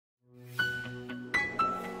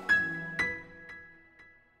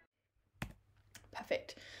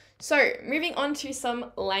Perfect. So moving on to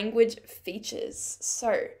some language features.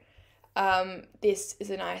 So this is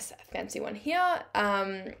a nice fancy one here,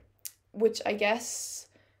 which I guess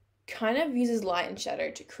kind of uses light and shadow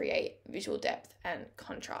to create visual depth and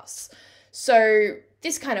contrasts. So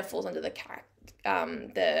this kind of falls under the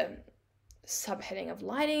subheading of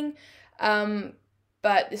lighting,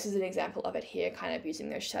 but this is an example of it here, kind of using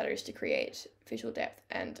those shadows to create visual depth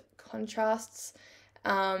and contrasts,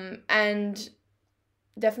 and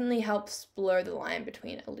definitely helps blur the line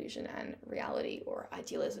between illusion and reality, or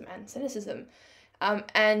idealism and cynicism,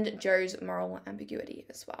 and Joe's moral ambiguity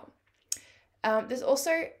as well. There's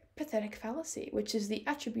also pathetic fallacy, which is the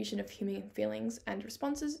attribution of human feelings and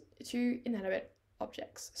responses to inanimate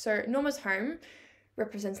objects. So Norma's home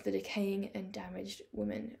represents the decaying and damaged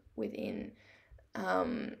woman within.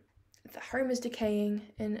 The home is decaying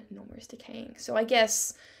and Norma is decaying. So I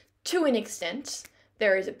guess to an extent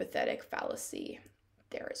there is a pathetic fallacy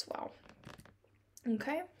there as well.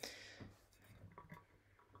 Okay.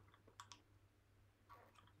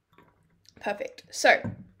 Perfect. So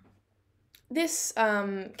this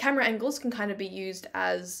camera angles can kind of be used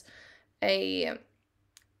as a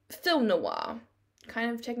film noir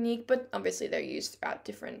kind of technique, but obviously they're used throughout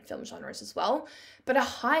different film genres as well. But a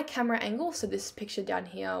high camera angle, so this picture down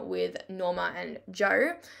here with Norma and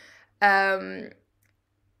Joe,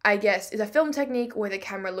 I guess is a film technique where the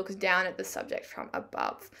camera looks down at the subject from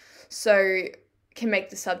above. So can make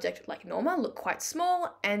the subject, like Norma, look quite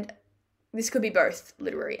small, and this could be both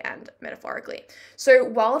literally and metaphorically. So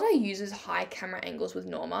Wilder uses high camera angles with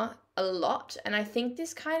Norma a lot, and I think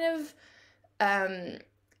this kind of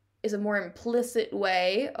is a more implicit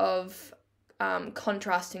way of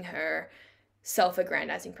contrasting her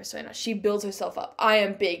self-aggrandizing persona. She builds herself up. I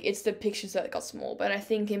am big. It's the pictures that got small. But I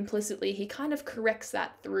think implicitly he kind of corrects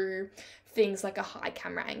that through things like a high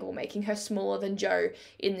camera angle, making her smaller than Joe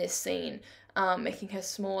in this scene, making her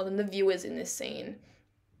smaller than the viewers in this scene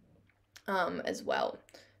as well.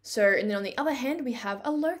 So, and then on the other hand, we have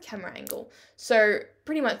a low camera angle. So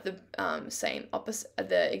pretty much the same opposite,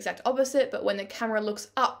 the exact opposite, but when the camera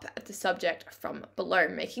looks up at the subject from below,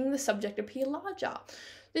 making the subject appear larger.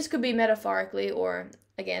 This could be metaphorically or,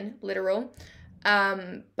 again, literal,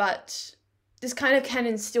 but this kind of can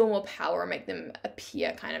instill more power and make them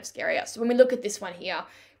appear kind of scarier. So when we look at this one here,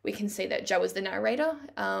 we can see that Joe is the narrator,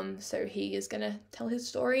 so he is going to tell his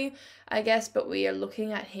story, I guess, but we are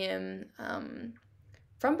looking at him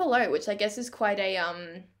from below, which I guess is quite a,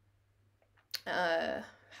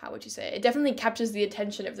 how would you say, it definitely captures the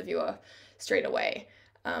attention of the viewer straight away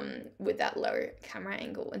with that low camera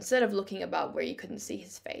angle, instead of looking above where you couldn't see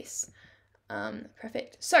his face.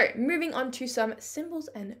 Perfect. So moving on to some symbols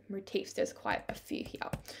and motifs. There's quite a few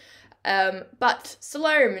here. But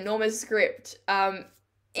Salome, Norma's script,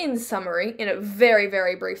 in summary, in a very,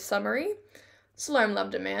 very brief summary, Salome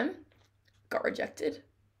loved a man, got rejected,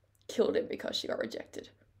 killed him because she got rejected.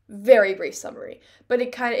 Very brief summary, but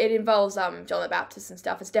it involves John the Baptist and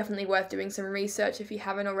stuff. It's definitely worth doing some research if you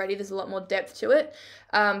haven't already. There's a lot more depth to it,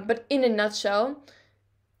 but in a nutshell,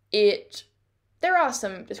 there are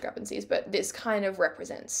some discrepancies, but this kind of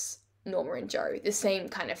represents Norma and Joe. The same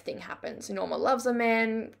kind of thing happens. Norma loves a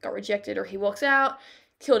man, got rejected, or he walks out,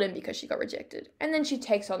 killed him because she got rejected, and then she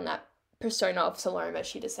takes on that persona of Salome as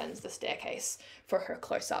she descends the staircase for her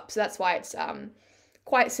close-up. So that's why it's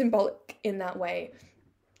quite symbolic in that way.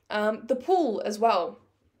 The pool as well,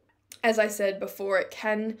 as I said before, it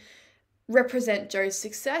can represent Joe's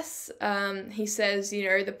success. He says,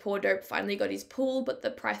 the poor dope finally got his pool, but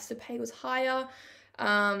the price to pay was higher.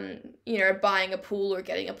 Buying a pool or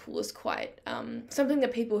getting a pool is quite something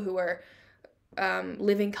that people who are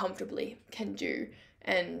living comfortably can do.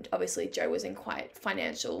 And obviously Joe was in quite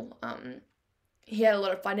financial, he had a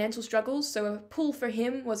lot of financial struggles, so a pool for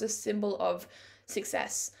him was a symbol of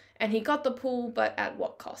success. And he got the pool, but at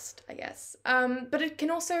what cost, I guess. But it can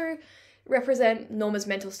also represent Norma's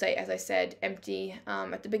mental state, as I said, empty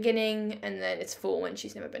at the beginning, and then it's full when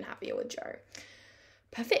she's never been happier with Joe.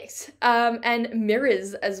 Perfect. And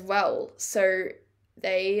mirrors as well. So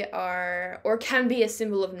they are, or can be, a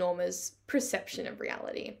symbol of Norma's perception of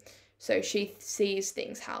reality. So she sees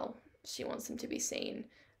things how she wants them to be seen.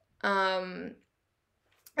 And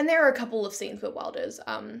there are a couple of scenes where Wilder's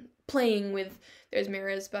playing with those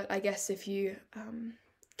mirrors, but I guess if you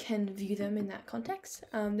can view them in that context,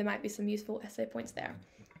 there might be some useful essay points there.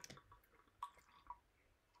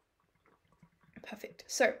 Perfect.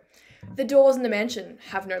 So the doors in the mansion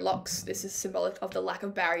have no locks. This is symbolic of the lack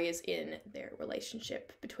of barriers in their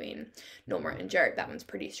relationship between Norma and Joe. That one's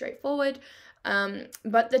pretty straightforward.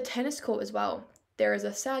 But the tennis court as well. There is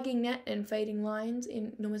a sagging net and fading lines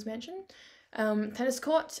in Norma's mansion. tennis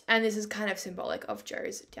court, and this is kind of symbolic of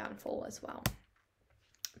Joe's downfall as well.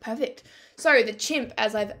 Perfect. So the chimp,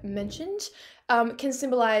 as I've mentioned, can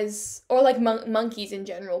symbolize, or like monkeys in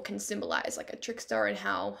general can symbolize like a trickster, and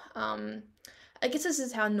how, I guess this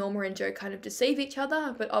is how Norma and Joe kind of deceive each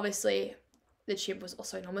other, but obviously the chimp was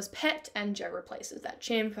also Norma's pet, and Joe replaces that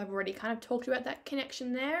chimp. I've already kind of talked about that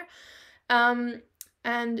connection there.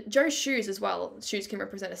 And Joe's shoes as well. Shoes can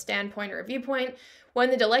represent a standpoint or a viewpoint. When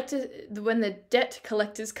the debt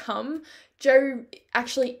collectors come, Joe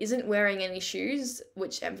actually isn't wearing any shoes,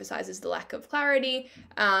 which emphasizes the lack of clarity.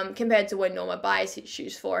 Compared to when Norma buys his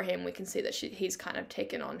shoes for him, we can see that he's kind of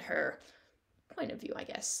taken on her point of view, I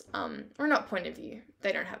guess. Or not point of view.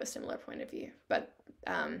 They don't have a similar point of view, but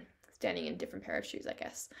standing in a different pair of shoes, I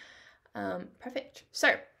guess. Perfect.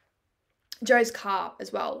 So, Joe's car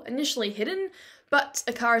as well, initially hidden, but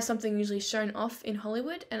a car is something usually shown off in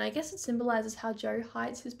Hollywood, and I guess it symbolizes how Joe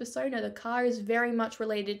hides his persona. The car is very much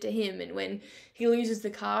related to him, and when he loses the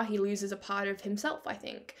car, he loses a part of himself, I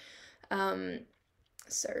think.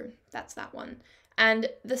 So that's that one. And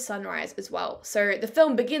the sunrise as well. So the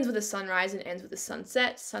film begins with a sunrise and ends with a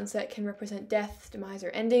sunset. Sunset can represent death, demise, or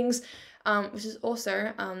endings, which is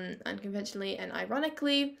also, unconventionally and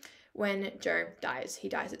ironically, when Joe dies. He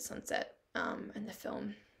dies at sunset. And the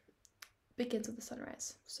film begins with the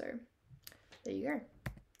sunrise. So there you go.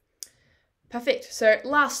 Perfect. So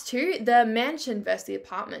last two, the mansion versus the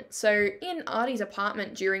apartment. So in Artie's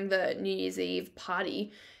apartment during the New Year's Eve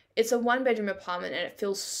party, it's a 1-bedroom apartment, and it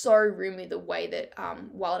feels so roomy the way that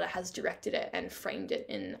Wilder has directed it and framed it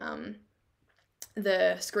in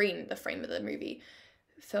the frame of the movie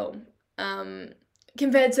film.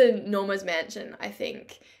 Compared to Norma's mansion, I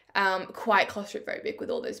think. Quite claustrophobic with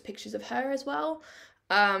all those pictures of her as well.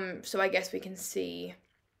 So I guess we can see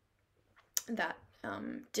that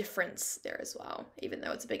difference there as well. Even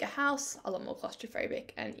though it's a bigger house, a lot more claustrophobic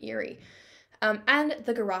and eerie. And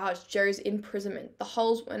the garage, Joe's imprisonment. The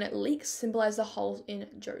holes when it leaks symbolize the holes in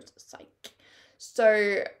Joe's psyche.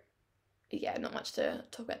 So yeah, not much to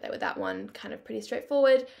talk about there with that one. Kind of pretty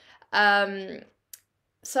straightforward.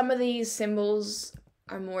 Some of these symbols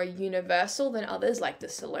are more universal than others, like the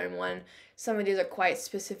Stallone one. Some of these are quite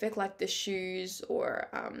specific, like the shoes or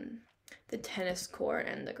the tennis court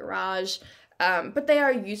and the garage. But they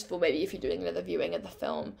are useful maybe if you're doing another viewing of the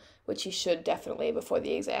film, which you should definitely before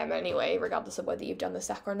the exam anyway, regardless of whether you've done the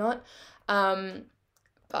SAC or not.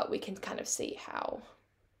 But we can kind of see how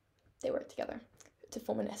they work together to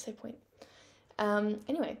form an essay point.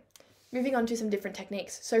 Anyway, moving on to some different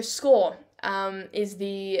techniques. So score is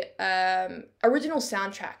the original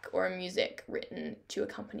soundtrack or music written to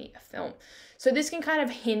accompany a film. So this can kind of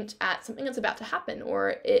hint at something that's about to happen,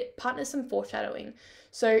 or it partners some foreshadowing.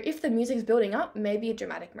 So if the music's building up, maybe a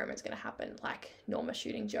dramatic moment's going to happen, like Norma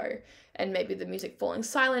shooting Joe, and maybe the music falling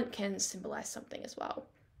silent can symbolize something as well.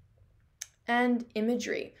 And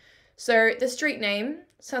imagery. So the street name,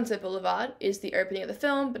 Sunset Boulevard, is the opening of the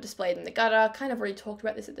film, but displayed in the gutter. Kind of already talked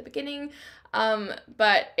about this at the beginning,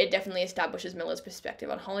 but it definitely establishes Miller's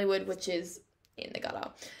perspective on Hollywood, which is in the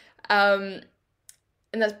gutter.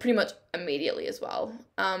 And that's pretty much immediately as well.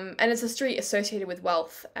 And it's a street associated with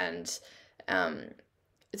wealth, and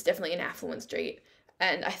it's definitely an affluent street.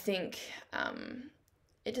 And I think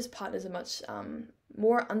it just partners a much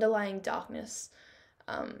more underlying darkness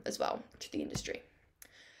as well to the industry.